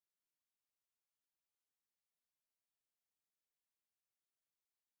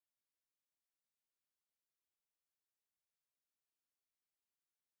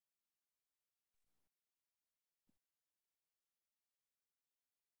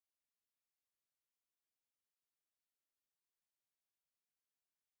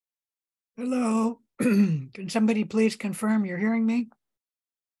Hello. Can somebody please confirm you're hearing me?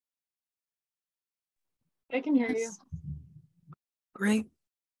 I can hear you. Great.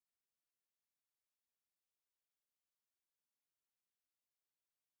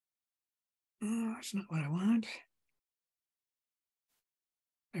 Oh, that's not what I want.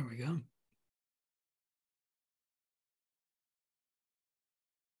 There we go.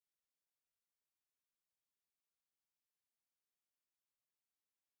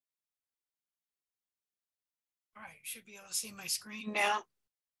 All right, you should be able to see my screen now.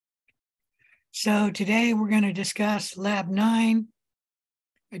 So today we're going to discuss Lab 9,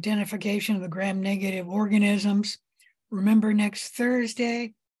 identification of the gram-negative organisms. Remember, next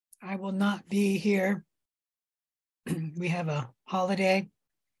Thursday, I will not be here. We have a holiday.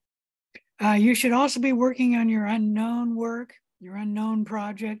 You should also be working on your unknown work, your unknown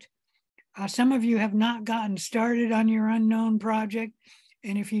project. Some of you have not gotten started on your unknown project.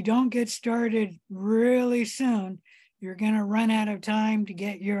 And if you don't get started really soon, you're going to run out of time to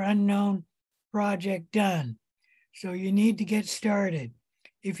get your unknown project done. So you need to get started.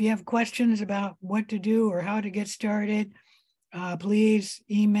 If you have questions about what to do or how to get started, please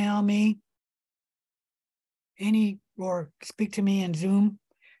email me or speak to me in Zoom.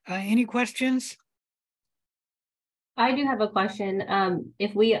 Any questions? I do have a question.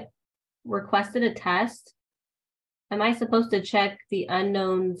 If we requested a test, am I supposed to check the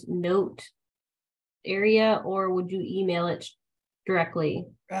unknowns note area, or would you email it directly?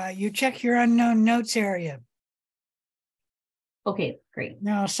 You check your unknown notes area. Okay, great.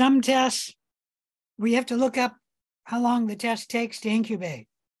 Now, some tests, we have to look up how long the test takes to incubate.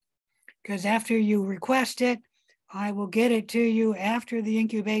 Because after you request it, I will get it to you after the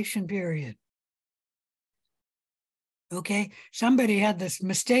incubation period. Okay, somebody had this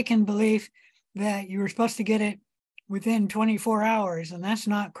mistaken belief that you were supposed to get it within 24 hours, and that's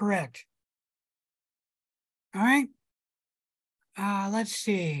not correct. All right, let's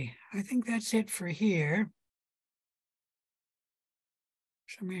see. I think that's it for here.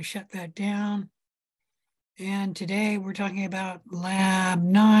 So I'm going to shut that down. And today we're talking about Lab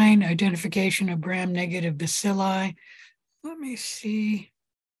 9, identification of gram-negative bacilli. Let me see.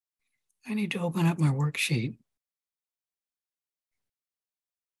 I need to open up my worksheet.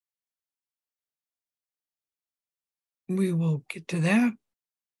 We will get to that.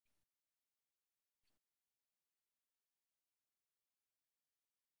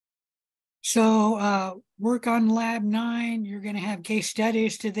 So work on Lab 9. You're going to have case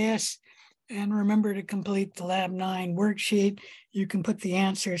studies to this. And remember to complete the Lab 9 worksheet. You can put the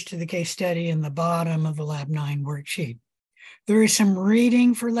answers to the case study in the bottom of the Lab 9 worksheet. There is some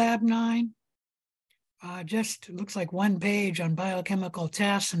reading for Lab 9. Just looks like one page on biochemical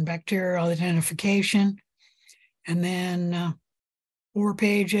tests and bacterial identification. And then 4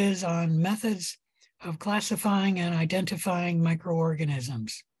 pages on methods of classifying and identifying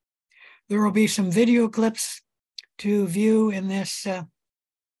microorganisms. There will be some video clips to view in this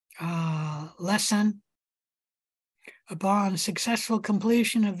lesson. Upon successful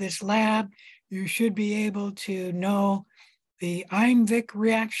completion of this lab, you should be able to know the Einvik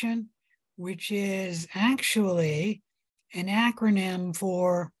reaction, which is actually an acronym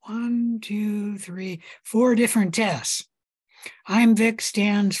for 4 different tests. Einvik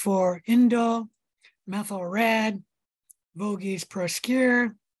stands for indole, methyl rad, Voges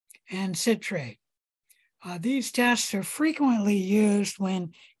proscure, and citrate. These tests are frequently used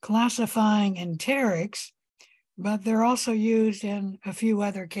when classifying enterics, but they're also used in a few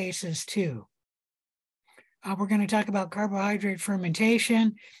other cases too. We're going to talk about carbohydrate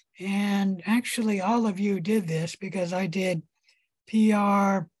fermentation, and actually all of you did this because I did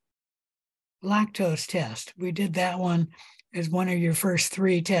PR lactose test. We did that one as one of your first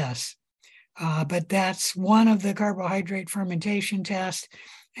 3 tests, but that's one of the carbohydrate fermentation tests,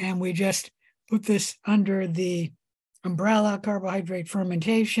 and we just put this under the umbrella carbohydrate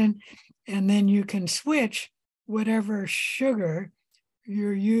fermentation, and then you can switch whatever sugar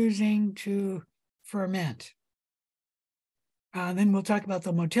you're using to ferment. Then we'll talk about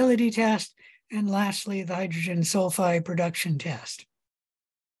the motility test, and lastly, the hydrogen sulfide production test.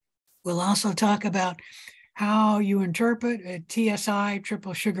 We'll also talk about how you interpret a TSI,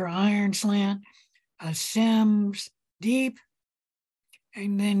 triple sugar iron slant, a SIMS deep,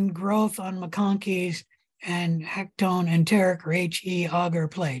 and then growth on McConkey's and Hectone enteric or HE agar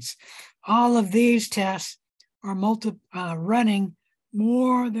plates. All of these tests are running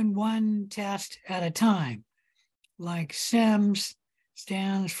more than one test at a time. Like SIMS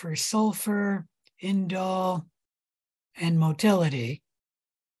stands for sulfur, indole, and motility.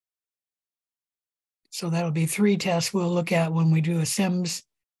 So that'll be 3 tests we'll look at when we do a SIMS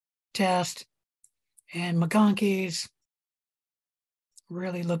test. And McConkey's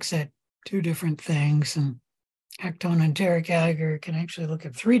really looks at 2 different things, and Acton and enteric agar can actually look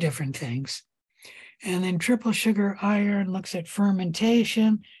at 3 different things. And then triple sugar iron looks at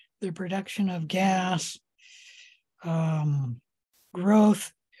fermentation, the production of gas,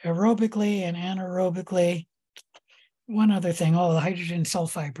 growth aerobically and anaerobically. One other thing, the hydrogen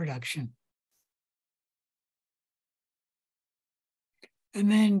sulfide production. And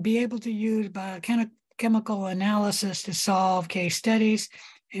then be able to use biochemical analysis to solve case studies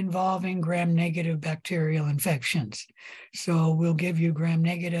involving gram-negative bacterial infections. So we'll give you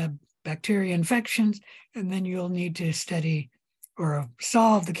gram-negative bacteria infections, and then you'll need to study or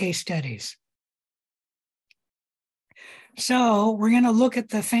solve the case studies. So we're going to look at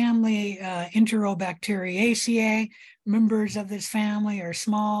the family Enterobacteriaceae. Members of this family are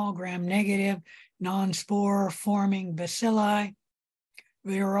small, gram-negative, non-spore forming bacilli.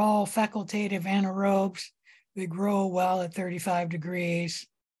 They are all facultative anaerobes. They grow well at 35 degrees.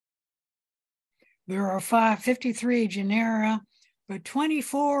 There are 53 genera, but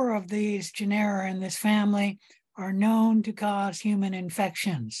 24 of these genera in this family are known to cause human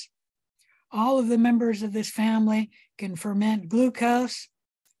infections. All of the members of this family can ferment glucose.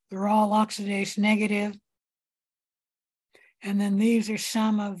 They're all oxidase negative. And then these are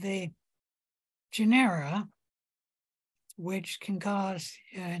some of the genera which can cause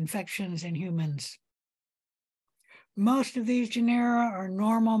infections in humans. Most of these genera are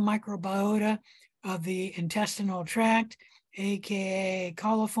normal microbiota of the intestinal tract, aka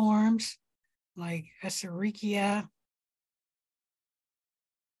coliforms, like Escherichia.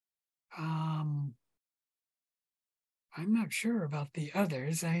 I'm not sure about the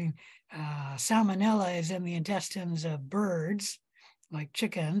others. Salmonella is in the intestines of birds, like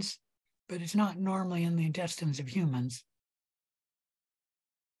chickens, but it's not normally in the intestines of humans.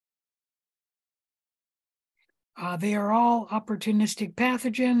 They are all opportunistic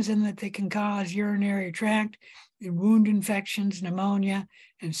pathogens in that they can cause urinary tract and wound infections, pneumonia,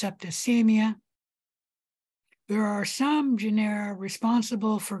 and septicemia. There are some genera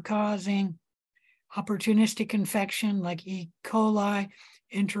responsible for causing opportunistic infection like E. coli,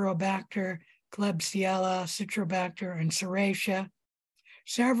 Enterobacter, Klebsiella, Citrobacter, and Serratia.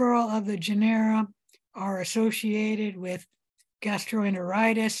 Several of the genera are associated with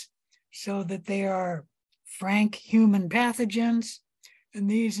gastroenteritis, so that they are frank human pathogens, and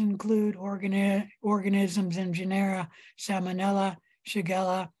these include organisms in genera Salmonella,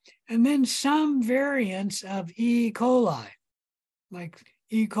 Shigella, and then some variants of E. coli, like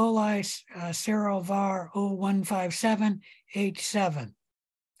E. coli Serovar 0157H7,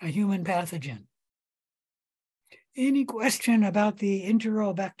 a human pathogen. Any question about the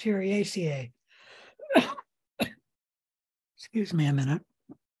Enterobacteriaceae? Excuse me a minute.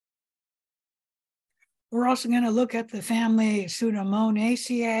 We're also going to look at the family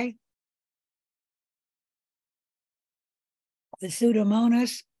Pseudomonaceae. The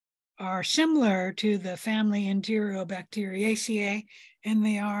Pseudomonas are similar to the family Enterobacteriaceae, and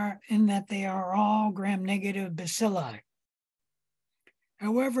in that they are all gram-negative bacilli.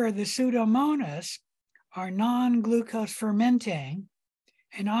 However, the Pseudomonas are non-glucose fermenting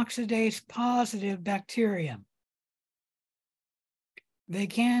and oxidase-positive bacterium. They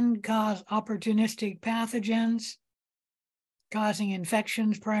can cause opportunistic pathogens, causing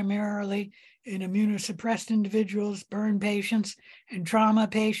infections primarily in immunosuppressed individuals, burn patients, and trauma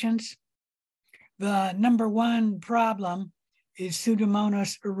patients. The number one problem is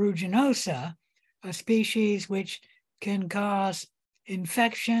Pseudomonas aeruginosa, a species which can cause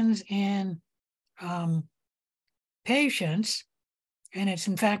infections in patients, and it's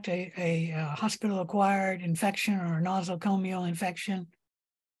in fact a hospital-acquired infection or a nosocomial infection.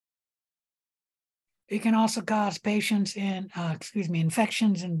 It can also cause infections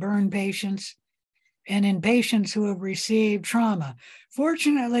in burn patients and in patients who have received trauma.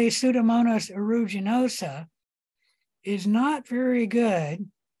 Fortunately, Pseudomonas aeruginosa is not very good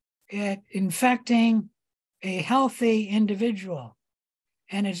at infecting a healthy individual,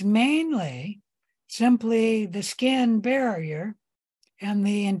 and it's mainly simply the skin barrier and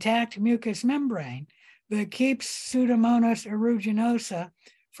the intact mucous membrane that keeps Pseudomonas aeruginosa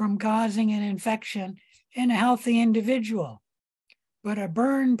from causing an infection in a healthy individual. But a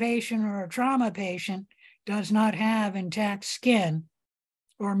burn patient or a trauma patient does not have intact skin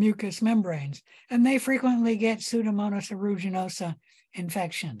or mucous membranes, and they frequently get Pseudomonas aeruginosa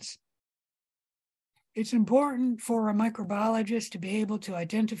infections. It's important for a microbiologist to be able to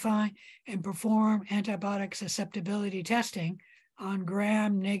identify and perform antibiotic susceptibility testing on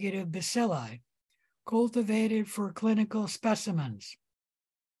gram-negative bacilli cultivated for clinical specimens.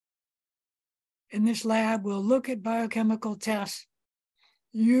 in this lab will look at biochemical tests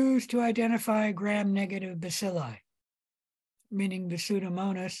used to identify gram-negative bacilli, meaning the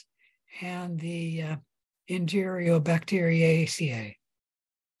Pseudomonas and the Enterobacteriaceae.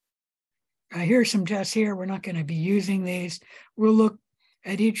 Here's some tests here. We're not going to be using these. We'll look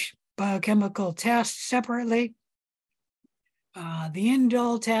at each biochemical test separately. The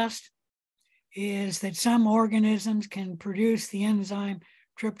indole test is that some organisms can produce the enzyme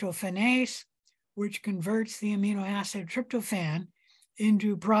tryptophanase, which converts the amino acid tryptophan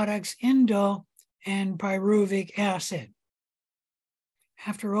into products indole and pyruvic acid.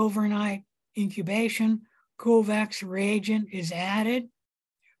 After overnight incubation, Kovacs reagent is added,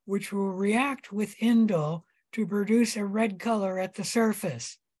 which will react with indole to produce a red color at the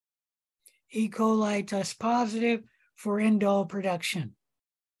surface. E. coli tests positive for indole production.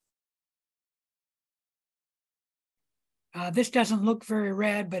 This doesn't look very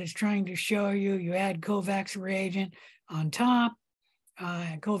red, but it's trying to show you, you add Kovacs reagent on top,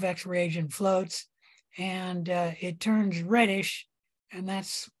 Kovacs reagent floats, and it turns reddish, and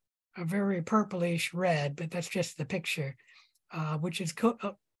that's a very purplish red, but that's just the picture, which is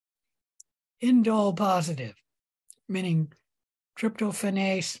indole positive, meaning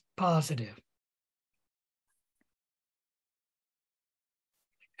tryptophanase positive.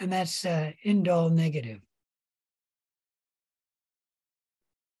 And that's indole negative.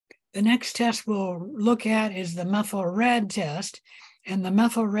 The next test we'll look at is the methyl red test, and the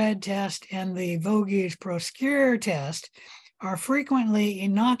methyl red test and the Voges Proskure test are frequently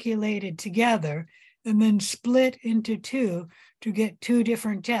inoculated together and then split into two to get two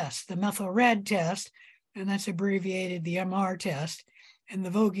different tests, the methyl red test, and that's abbreviated the MR test, and the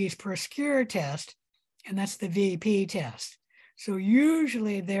Voges Proskure test, and that's the VP test. So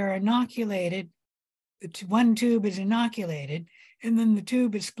usually they're inoculated, one tube is inoculated, and then the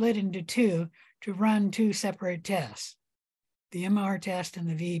tube is split into two to run two separate tests, the MR test and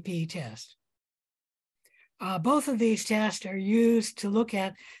the VP test. Both of these tests are used to look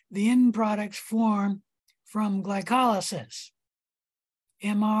at the end products formed from glycolysis.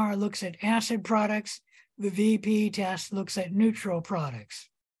 MR looks at acid products, the VP test looks at neutral products.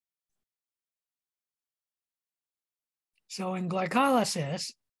 So in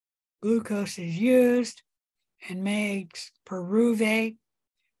glycolysis, glucose is used and makes pyruvate.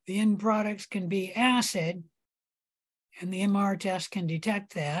 The end products can be acid, and the MR test can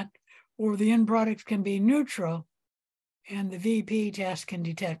detect that, or the end products can be neutral, and the VP test can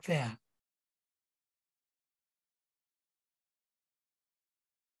detect that.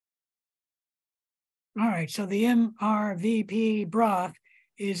 All right, so the MRVP broth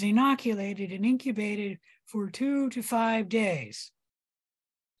is inoculated and incubated for 2 to 5 days.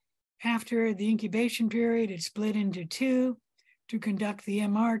 After the incubation period, it's split into two to conduct the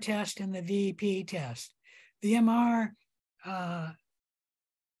MR test and the VP test. The MR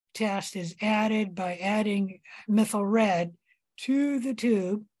test is added by adding methyl red to the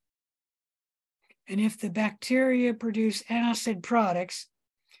tube. And if the bacteria produce acid products,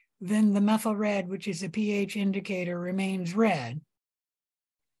 then the methyl red, which is a pH indicator, remains red.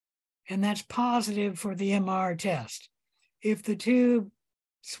 And that's positive for the MR test. If the tube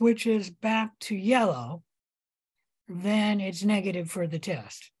switches back to yellow, then it's negative for the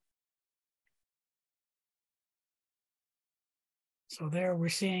test. So there we're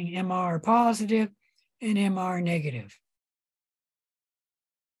seeing MR positive and MR negative.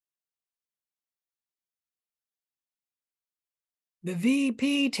 The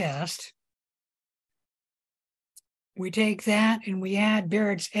VP test, we take that and we add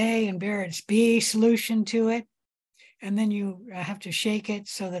Barrett's A and Barrett's B solution to it. And then you have to shake it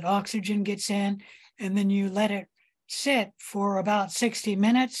so that oxygen gets in, and then you let it sit for about 60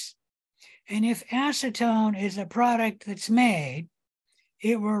 minutes. And if acetone is a product that's made,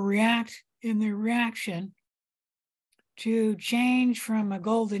 it will react in the reaction to change from a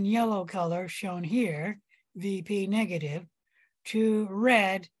golden yellow color shown here, VP negative, to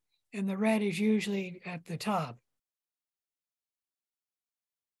red, and the red is usually at the top.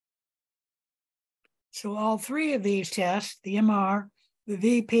 So all three of these tests, the MR, the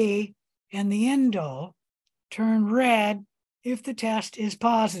VP, and the indole, turn red if the test is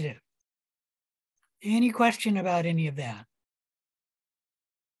positive. Any question about any of that?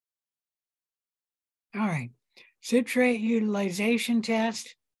 All right, citrate utilization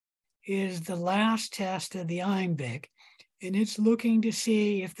test is the last test of the IMBIC, and it's looking to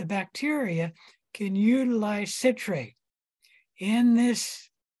see if the bacteria can utilize citrate. In this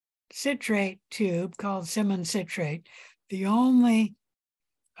citrate tube called Simmons citrate, the only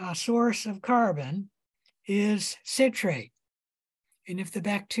source of carbon is citrate. And if the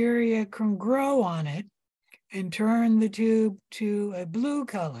bacteria can grow on it and turn the tube to a blue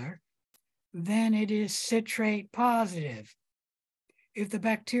color, then it is citrate positive. If the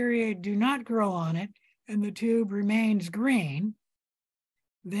bacteria do not grow on it and the tube remains green,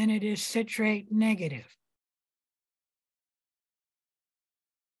 then it is citrate negative.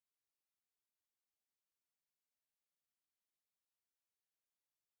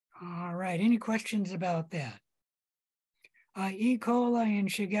 All right, any questions about that? E. coli and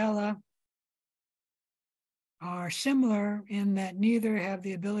Shigella are similar in that neither have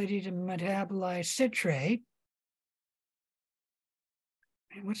the ability to metabolize citrate.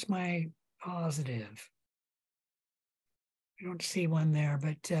 And what's my positive? I don't see one there,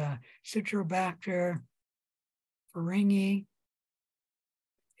 but Citrobacter faringi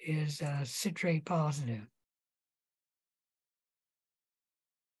is citrate positive.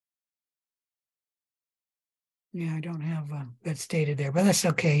 Yeah, I don't have that stated there, but that's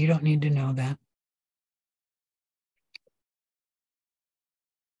okay. You don't need to know that.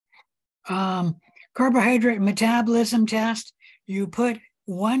 Carbohydrate metabolism test, you put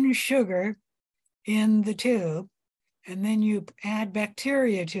one sugar in the tube, and then you add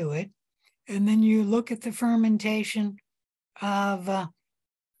bacteria to it, and then you look at the fermentation of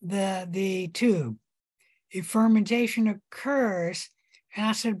the tube. If fermentation occurs,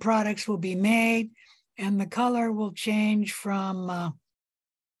 acid products will be made, and the color will change from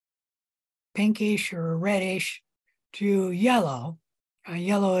pinkish or reddish to yellow.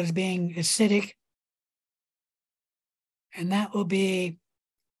 Yellow is being acidic, and that will be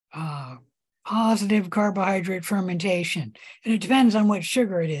positive carbohydrate fermentation. And it depends on what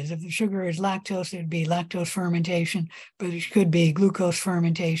sugar it is. If the sugar is lactose, it would be lactose fermentation, but it could be glucose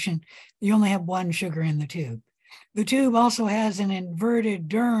fermentation. You only have one sugar in the tube. The tube also has an inverted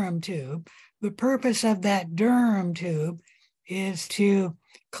Durham tube. The purpose of that Durham tube is to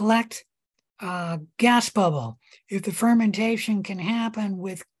collect gas bubble. If the fermentation can happen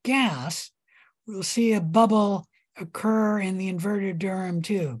with gas, we'll see a bubble occur in the inverted Durham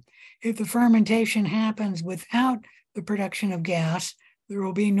tube. If the fermentation happens without the production of gas, there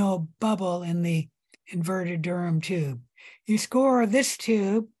will be no bubble in the inverted Durham tube. You score this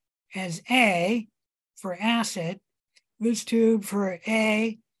tube as A for acid, this tube for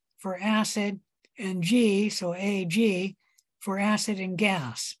A for acid, and G, so AG, for acid and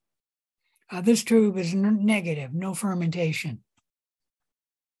gas. This tube is negative, no fermentation.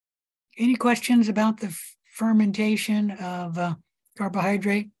 Any questions about the fermentation of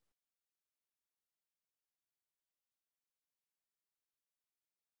carbohydrate?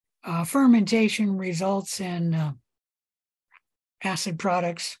 Fermentation results in acid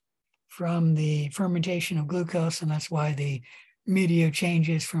products from the fermentation of glucose, and that's why the media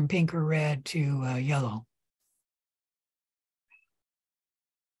changes from pink or red to yellow.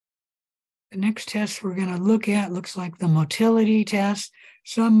 The next test we're going to look at looks like the motility test.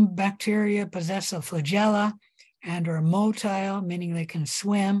 Some bacteria possess a flagella and are motile, meaning they can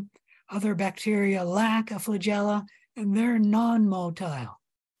swim. Other bacteria lack a flagella and they're non-motile.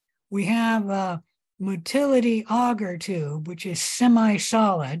 We have a motility agar tube, which is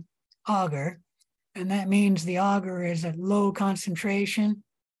semi-solid agar, and that means the agar is at low concentration.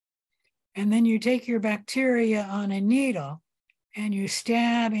 And then you take your bacteria on a needle and you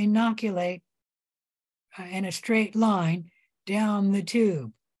inoculate in a straight line down the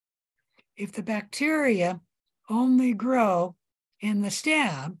tube. If the bacteria only grow in the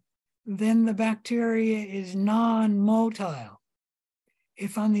stab, then the bacteria is non-motile.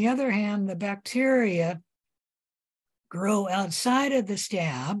 If, on the other hand, the bacteria grow outside of the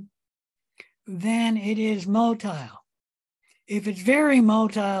stab, then it is motile. If it's very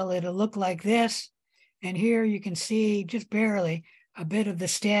motile, it'll look like this. And here you can see just barely a bit of the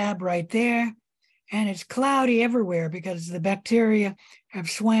stab right there. And it's cloudy everywhere because the bacteria have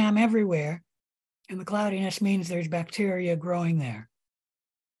swam everywhere. And the cloudiness means there's bacteria growing there.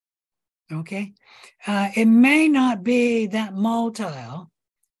 Okay? It may not be that motile.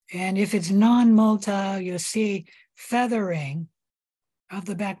 And if it's non-motile, you'll see feathering of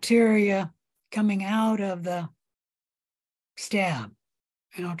the bacteria coming out of the stab.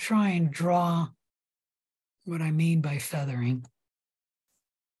 And I'll try and draw what I mean by feathering.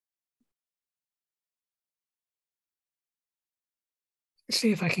 Let's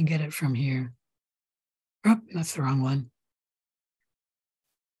see if I can get it from here. Oh, that's the wrong one.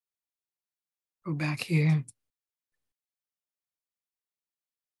 Go back here.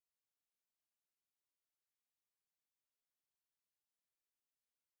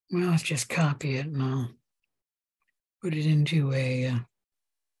 Well, let's just copy it and I'll put it into a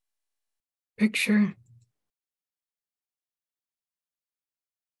picture.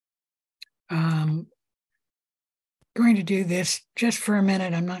 Going to do this just for a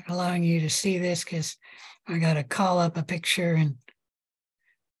minute. I'm not allowing you to see this because I got to call up a picture and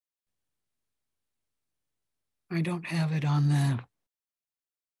I don't have it on the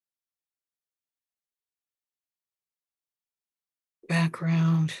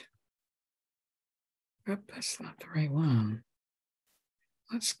background. Oop, that's not the right one.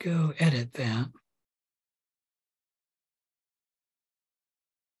 Let's go edit that.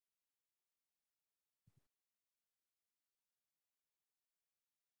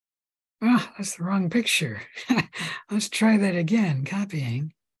 Ah, that's the wrong picture. Let's try that again,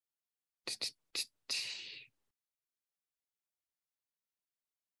 copying.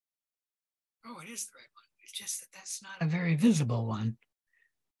 Oh, it is the right one. It's just that that's not a very visible one.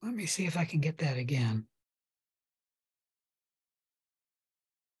 Let me see if I can get that again.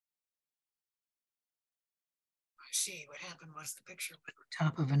 I see what happened was the picture went on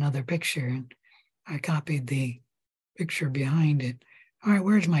top of another picture and I copied the picture behind it. All right,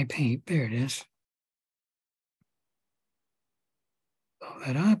 where's my paint? There it is. Blow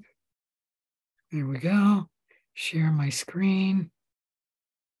that up. There we go. Share my screen.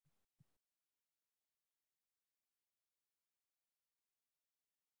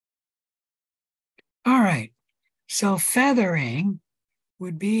 All right, so feathering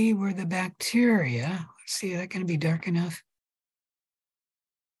would be where the bacteria, let's see, is that going to be dark enough?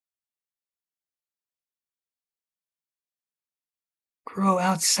 Grow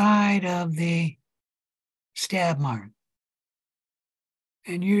outside of the stab mark.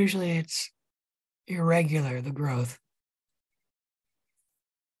 And usually it's irregular, the growth.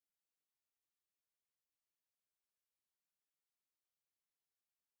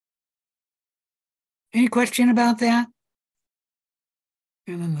 Any question about that?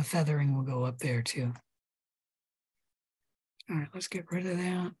 And then the feathering will go up there too. All right, let's get rid of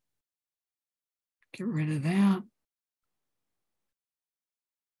that. Get rid of that.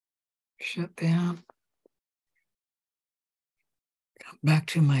 Shut down. Come back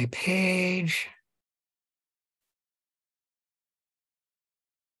to my page.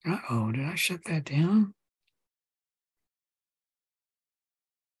 Uh-oh, did I shut that down?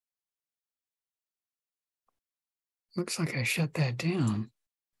 Looks like I shut that down.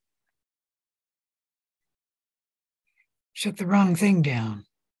 Shut the wrong thing down.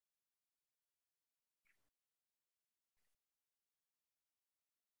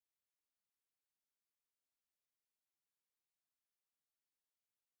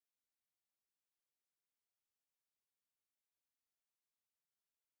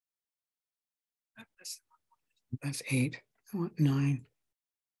 That's 8. I want 9.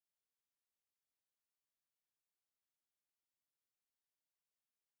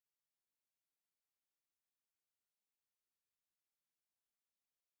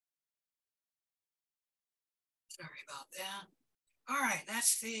 Sorry about that. All right,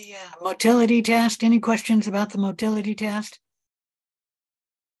 that's the motility test. Any questions about the motility test?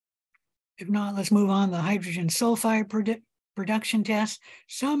 If not, let's move on to the hydrogen sulfide production test.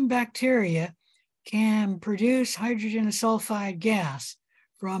 Some bacteria can produce hydrogen sulfide gas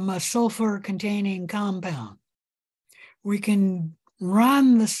from a sulfur-containing compound. We can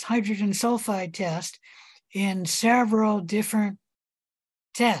run this hydrogen sulfide test in several different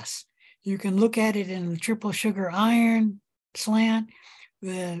tests. You can look at it in the triple sugar iron slant,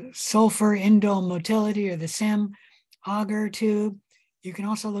 the sulfur indole motility or the SIM auger tube. You can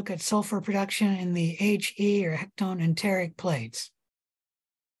also look at sulfur production in the HE or hectone enteric plates.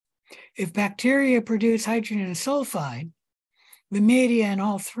 If bacteria produce hydrogen sulfide, the media in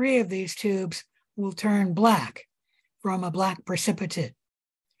all 3 of these tubes will turn black from a black precipitate.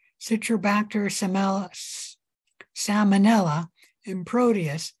 Citrobacter, Salmonella, and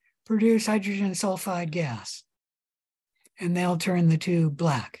Proteus produce hydrogen sulfide gas, and they'll turn the tube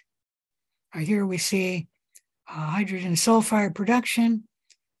black. Here we see hydrogen sulfide production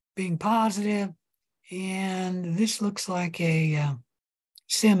being positive, and this looks like a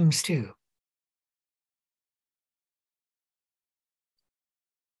SIMS tube.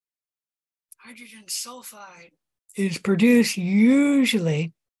 Hydrogen sulfide is produced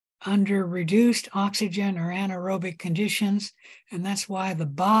usually under reduced oxygen or anaerobic conditions, and that's why the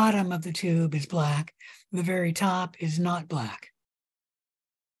bottom of the tube is black. The very top is not black.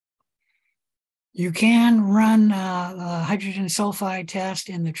 You can run a hydrogen sulfide test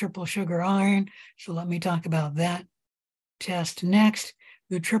in the triple sugar iron, so let me talk about that test next.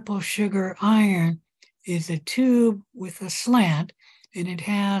 The triple sugar iron is a tube with a slant, and it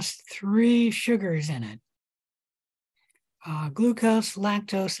has 3 sugars in it. Glucose,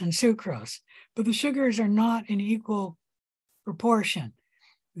 lactose, and sucrose. But the sugars are not in equal proportion.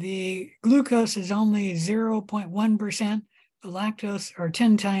 The glucose is only 0.1%. The lactose are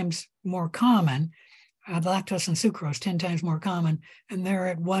 10 times more common. Lactose and sucrose 10 times more common, and they're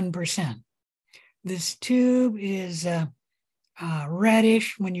at 1%. This tube is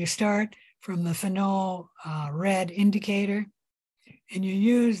reddish when you start from the phenol red indicator, and you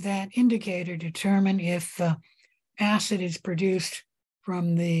use that indicator to determine if acid is produced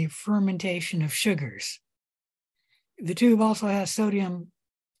from the fermentation of sugars. The tube also has sodium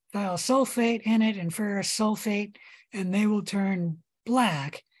thiosulfate in it and ferrous sulfate, and they will turn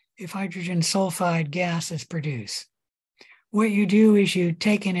black if hydrogen sulfide gas is produced. What you do is you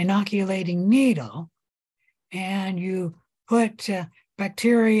take an inoculating needle and you put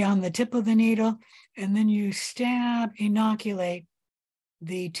bacteria on the tip of the needle, and then you inoculate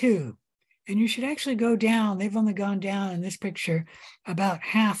the tube. And you should actually go down, they've only gone down in this picture about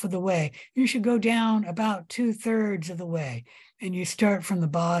half of the way. You should go down about 2/3 of the way, and you start from the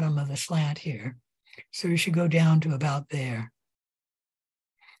bottom of the slant here. So you should go down to about there.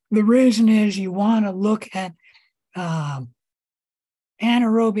 The reason is you want to look at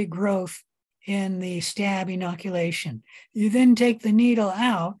anaerobic growth in the stab inoculation. You then take the needle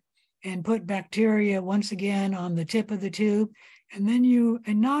out and put bacteria once again on the tip of the tube, and then you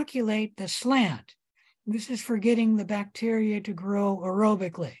inoculate the slant. This is for getting the bacteria to grow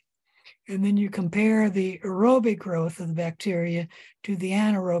aerobically. And then you compare the aerobic growth of the bacteria to the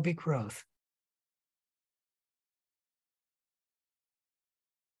anaerobic growth.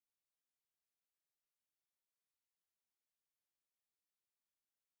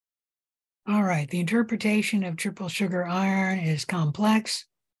 All right, the interpretation of triple sugar iron is complex.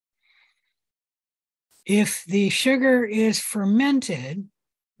 If the sugar is fermented,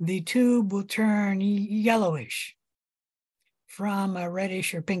 the tube will turn yellowish from a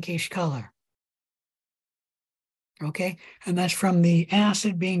reddish or pinkish color. Okay, and that's from the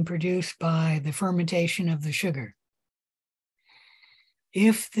acid being produced by the fermentation of the sugar.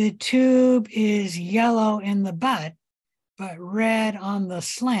 If the tube is yellow in the butt, but red on the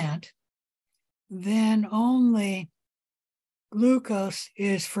slant, then only glucose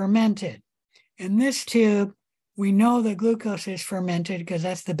is fermented. In this tube, we know that glucose is fermented because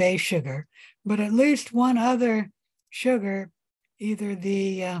that's the base sugar, but at least one other sugar, either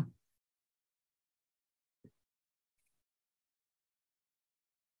the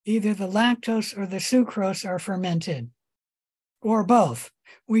lactose or the sucrose are fermented, or both.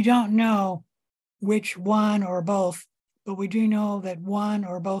 We don't know which one or both, but we do know that one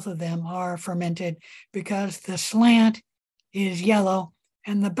or both of them are fermented because the slant is yellow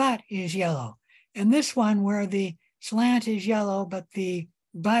and the butt is yellow. And this one, where the slant is yellow but the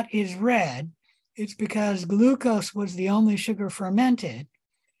butt is red, it's because glucose was the only sugar fermented,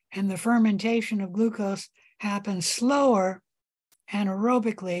 and the fermentation of glucose happens slower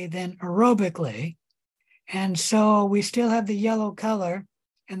anaerobically than aerobically. And so we still have the yellow color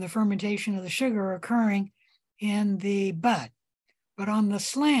and the fermentation of the sugar occurring in the butt. But on the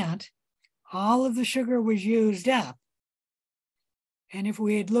slant, all of the sugar was used up. And if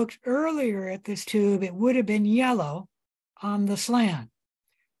we had looked earlier at this tube, it would have been yellow on the slant.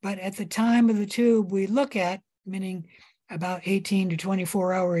 But at the time of the tube we look at, meaning about 18 to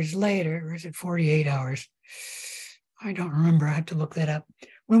 24 hours later, or is it 48 hours? I don't remember, I have to look that up.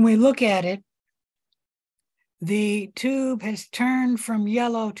 When we look at it, the tube has turned from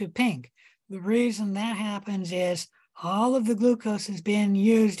yellow to pink. The reason that happens is all of the glucose has been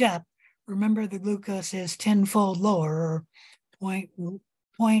used up. Remember, the glucose is 10-fold lower, or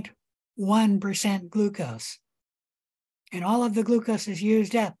 0.1% glucose. And all of the glucose is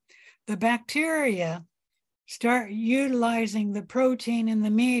used up. The bacteria start utilizing the protein in the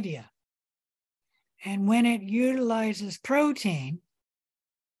media. And when it utilizes protein,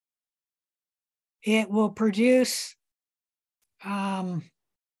 it will produce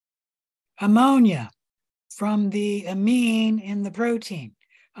ammonia from the amine in the protein.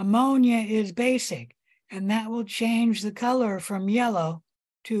 Ammonia is basic, and that will change the color from yellow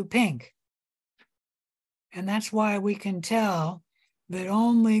to pink. And that's why we can tell that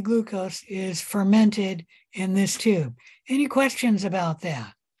only glucose is fermented in this tube. Any questions about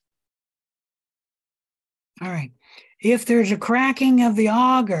that? All right. If there's a cracking of the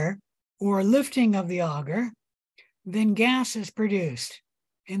auger or lifting of the auger, then gas is produced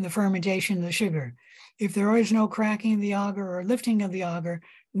in the fermentation of the sugar. If there is no cracking of the auger or lifting of the auger,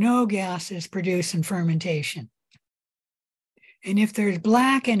 no gas is produced in fermentation. And if there's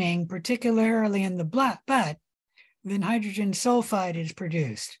blackening, particularly in the butt, then hydrogen sulfide is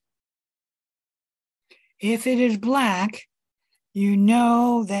produced. If it is black, you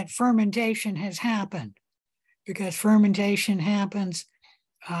know that fermentation has happened, because fermentation happens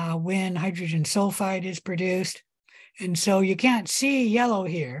when hydrogen sulfide is produced. And so you can't see yellow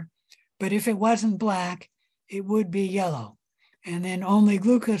here, but if it wasn't black, it would be yellow. And then only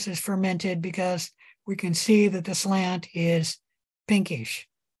glucose is fermented because we can see that the slant is pinkish.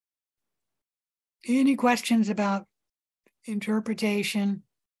 Any questions about interpretation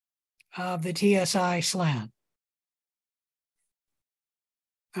of the TSI slant?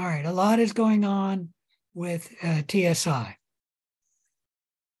 All right, a lot is going on with TSI.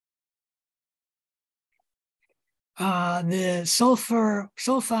 The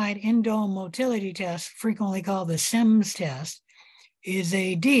sulfide indole motility test, frequently called the SIMS test, is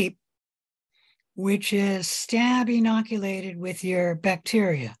a DEEP, which is stab inoculated with your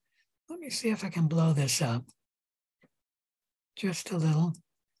bacteria. Let me see if I can blow this up just a little.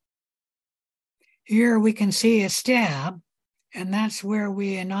 Here we can see a stab, and that's where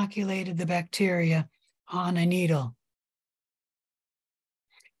we inoculated the bacteria on a needle.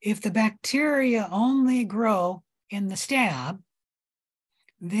 If the bacteria only grow in the stab,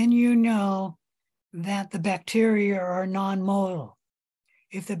 then you know that the bacteria are non-motile.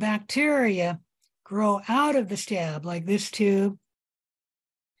 If the bacteria grow out of the stab, like this tube,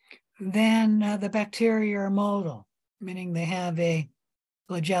 then the bacteria are motile, meaning they have a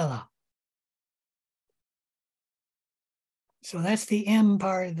flagella. So that's the M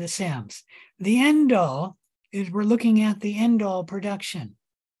part of the SIMS. The indole is we're looking at the indole production.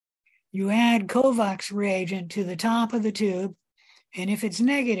 You add Kovacs reagent to the top of the tube, and if it's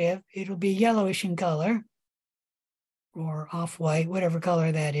negative, it'll be yellowish in color, or off-white, whatever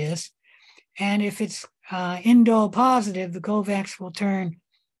color that is. And if it's indole positive, the Kovacs will turn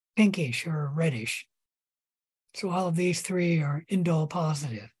pinkish or reddish. So all of these three are indole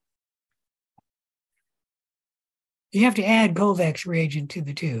positive. You have to add Kovacs reagent to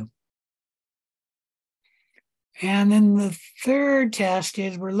the tube. And then the third test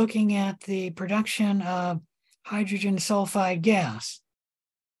is we're looking at the production of hydrogen sulfide gas.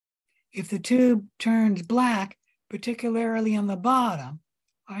 If the tube turns black, particularly on the bottom,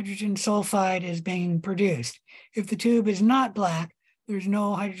 hydrogen sulfide is being produced. If the tube is not black, there's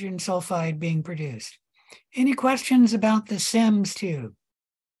no hydrogen sulfide being produced. Any questions about the SIMS tube?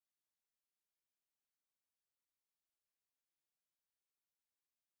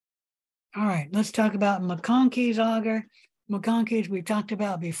 All right, let's talk about McConkey's agar. McConkey's we've talked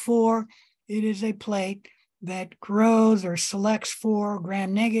about before. It is a plate that grows or selects for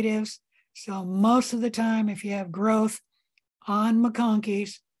gram-negatives. So most of the time, if you have growth on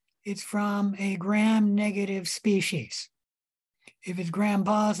McConkey's, it's from a gram-negative species. If it's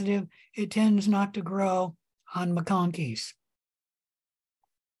gram-positive, it tends not to grow on McConkey's.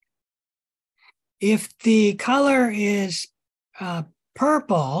 If the color is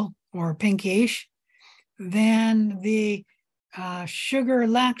purple or pinkish, then the sugar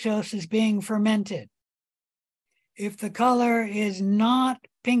lactose is being fermented. If the color is not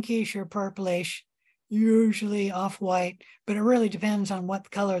pinkish or purplish, usually off-white, but it really depends on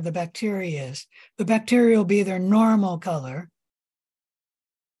what color the bacteria is. The bacteria will be their normal color,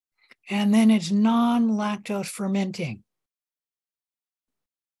 and then it's non-lactose fermenting.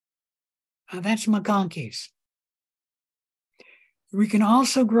 That's McConkey's. We can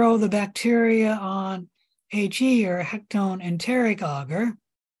also grow the bacteria on HE, or hectone enteric agar.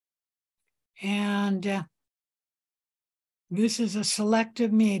 And this is a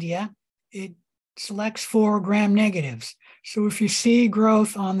selective media. It selects for gram-negatives. So if you see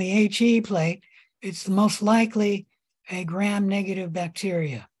growth on the HE plate, it's most likely a gram-negative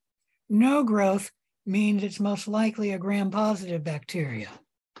bacteria. No growth means it's most likely a gram-positive bacteria.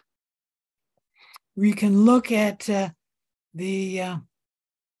 We can look at the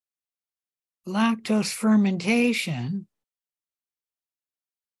lactose fermentation.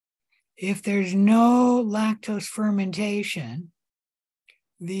 If there's no lactose fermentation,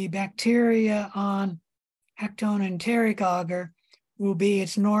 the bacteria on hectone enteric agar will be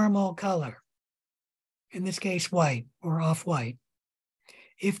its normal color, in this case white or off-white.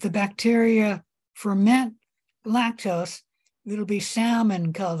 If the bacteria ferment lactose, it'll be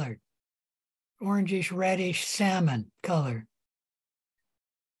salmon colored, orangish, reddish salmon color.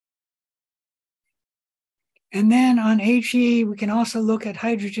 And then on HE, we can also look at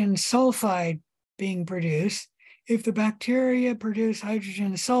hydrogen sulfide being produced. If the bacteria produce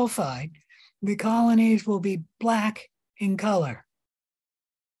hydrogen sulfide, the colonies will be black in color.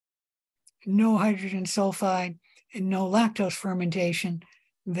 No hydrogen sulfide and no lactose fermentation,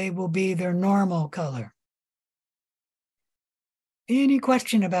 they will be their normal color. Any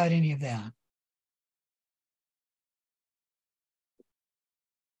question about any of that?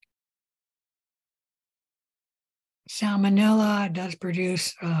 Salmonella does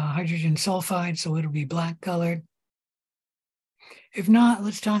produce hydrogen sulfide, so it'll be black colored. If not,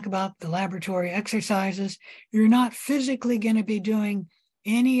 let's talk about the laboratory exercises. You're not physically going to be doing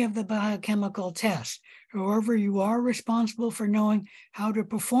any of the biochemical tests. However, you are responsible for knowing how to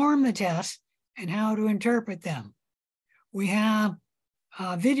perform the tests and how to interpret them. We have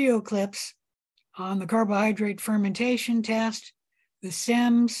video clips on the carbohydrate fermentation test, the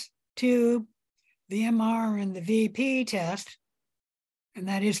SIMS tube, the MR and the VP test, and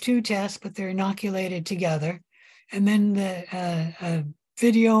that is 2 tests, but they're inoculated together. And then the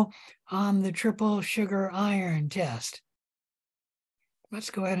video on the triple sugar iron test. Let's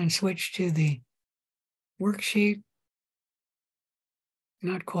go ahead and switch to the worksheet.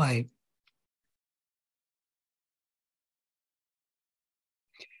 Not quite.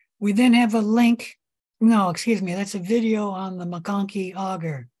 We then have a link. No, excuse me, that's a video on the McConkey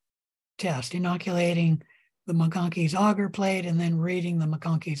auger test, inoculating the McConkey's auger plate and then reading the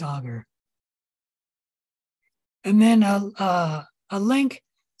McConkey's auger. And then a link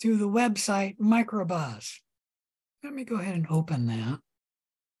to the website Microbuzz. Let me go ahead and open that.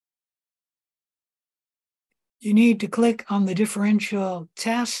 You need to click on the differential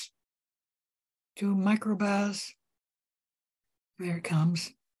test to Microbuzz. There it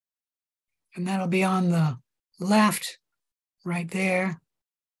comes. And that'll be on the left right there.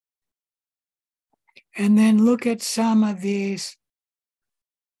 And then look at some of these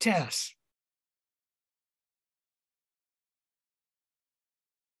tests.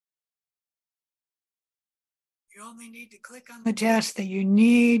 You only need to click on the test that you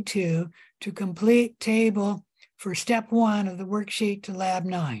need to complete table for step 1 of the worksheet to lab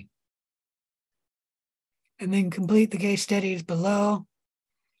 9. And then complete the case studies below.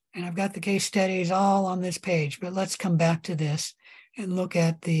 And I've got the case studies all on this page, but let's come back to this and look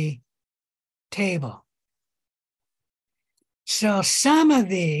at the table. So some of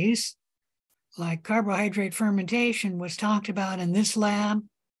these, like carbohydrate fermentation, was talked about in this lab,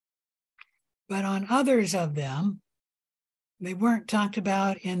 but on others of them, they weren't talked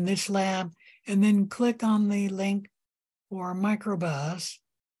about in this lab. And then click on the link for Microbuzz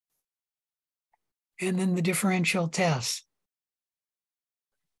and then the differential tests.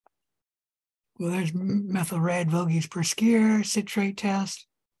 Well, there's methyl red, Voges Prescure, citrate test.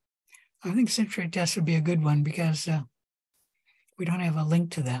 I think citrate test would be a good one because we don't have a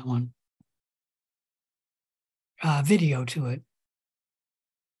link to that one. Video to it.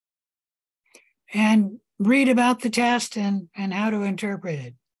 And read about the test and how to interpret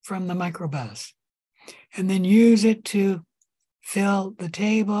it from the Microbuzz. And then use it to fill the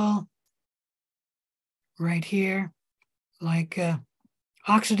table right here. Like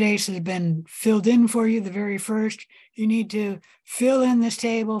oxidase has been filled in for you, the very first. You need to fill in this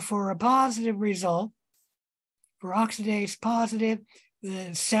table for a positive result. For oxidase positive,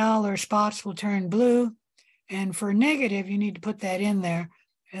 the cell or spots will turn blue. And for negative, you need to put that in there.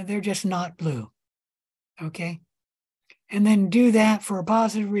 They're just not blue. Okay. And then do that for a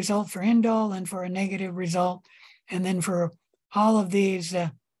positive result for indole and for a negative result. And then for all of these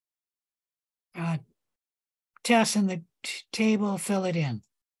tests in the table, fill it in.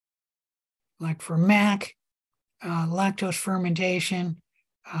 Like for MAC, lactose fermentation,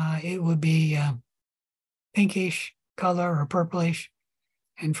 it would be pinkish color or purplish.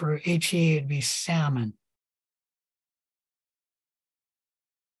 And for HE, it'd be salmon.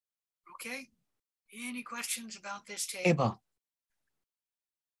 Okay. Any questions about this table?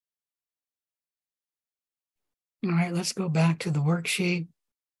 All right, let's go back to the worksheet.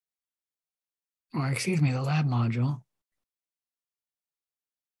 Or excuse me, the lab module.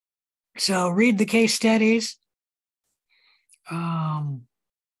 So read the case studies.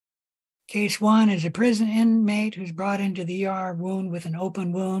 Case 1 is a prison inmate who's brought into the ER wound with an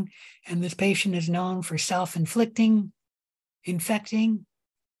open wound, and this patient is known for infecting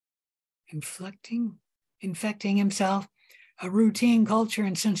himself. A routine culture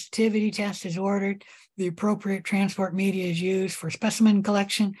and sensitivity test is ordered. The appropriate transport media is used for specimen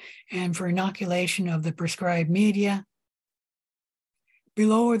collection and for inoculation of the prescribed media.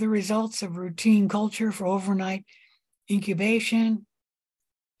 Below are the results of routine culture for overnight incubation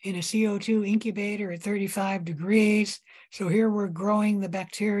in a CO2 incubator at 35 degrees. So here we're growing the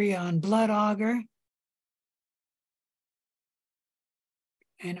bacteria on blood agar.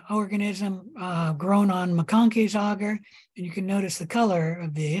 An organism grown on McConkey's agar, and you can notice the color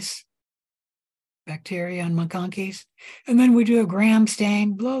of these bacteria on McConkey's. And then we do a gram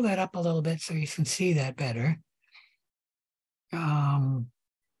stain. Blow that up a little bit so you can see that better.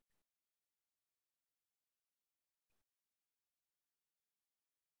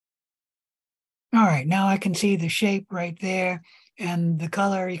 All right, now I can see the shape right there, and the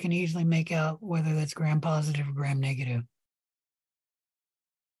color you can easily make out whether that's gram positive or gram negative.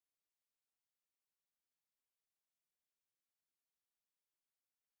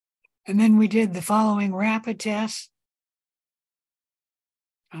 And then we did the following rapid tests.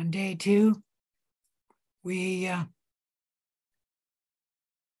 On day 2, we,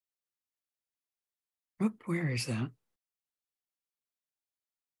 where is that?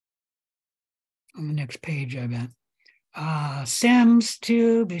 On the next page, I bet. SIMS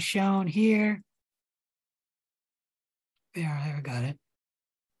tube is shown here. There, I got it.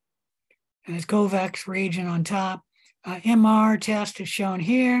 And it's Kovacs reagent on top. MR test is shown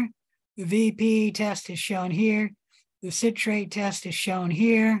here. The VP test is shown here. The citrate test is shown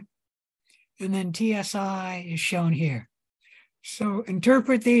here. And then TSI is shown here. So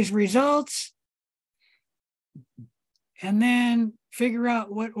interpret these results and then figure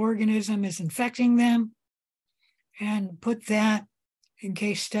out what organism is infecting them and put that in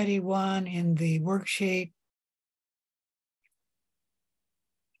case study 1 in the worksheet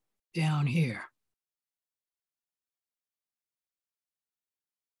down here.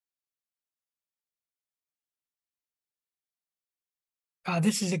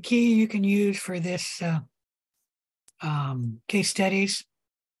 This is a key you can use for this case studies.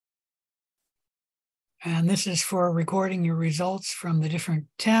 And this is for recording your results from the different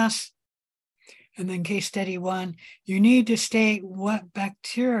tests. And then case study 1, you need to state what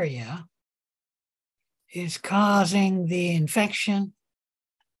bacteria is causing the infection.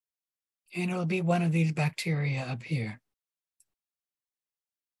 And it'll be one of these bacteria up here.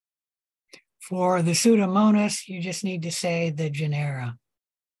 For the Pseudomonas, you just need to say the genera.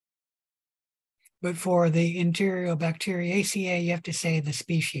 But for the Enterobacteriaceae, you have to say the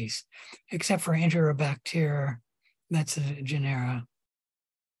species, except for Enterobacter, that's a genera.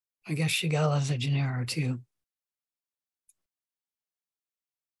 I guess Shigella is a genera too.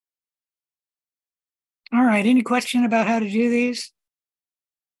 All right, any question about how to do these?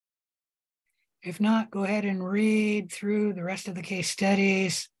 If not, go ahead and read through the rest of the case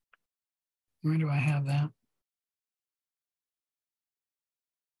studies. Where do I have that?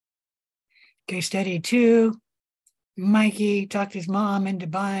 Case study 2, Mikey talked his mom into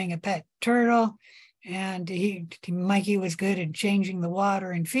buying a pet turtle, and Mikey was good at changing the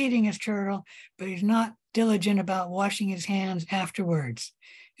water and feeding his turtle, but he's not diligent about washing his hands afterwards.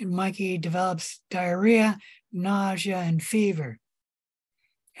 And Mikey develops diarrhea, nausea, and fever.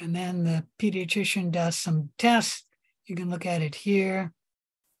 And then the pediatrician does some tests. You can look at it here.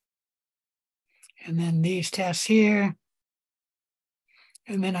 And then these tests here.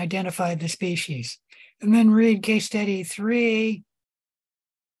 And then identify the species. And then read case study 3,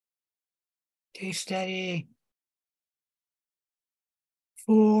 case study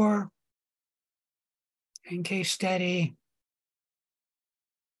 4, and case study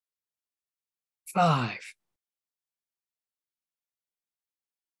 5.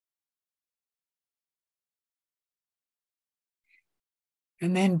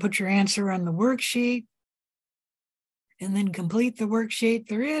 And then put your answer on the worksheet. And then complete the worksheet.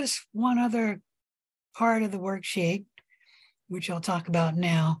 There is one other part of the worksheet, which I'll talk about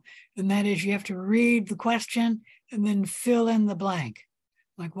now, and that is you have to read the question and then fill in the blank.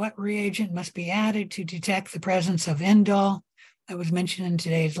 Like what reagent must be added to detect the presence of indole that was mentioned in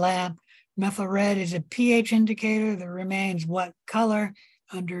today's lab. Methyl red is a pH indicator that remains what color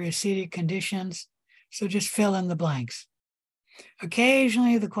under acidic conditions. So just fill in the blanks.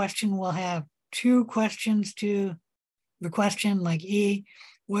 Occasionally the question will have 2 questions to the question, like E,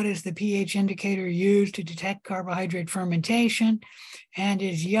 what is the pH indicator used to detect carbohydrate fermentation? And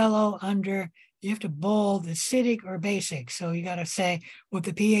is yellow under, you have to bold acidic or basic. So you got to say what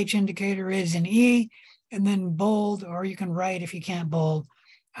the pH indicator is in E, and then bold, or you can write, if you can't bold,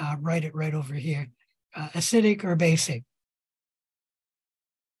 write it right over here, acidic or basic.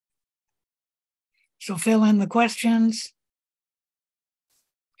 So fill in the questions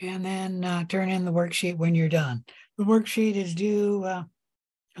and then turn in the worksheet when you're done. The worksheet is due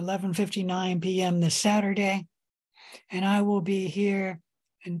 11:59 p.m. this Saturday, and I will be here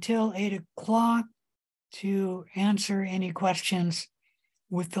until 8 o'clock to answer any questions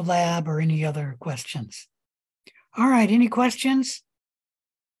with the lab or any other questions. All right, any questions?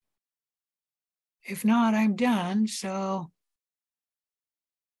 If not, I'm done. So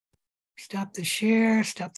stop the share, stop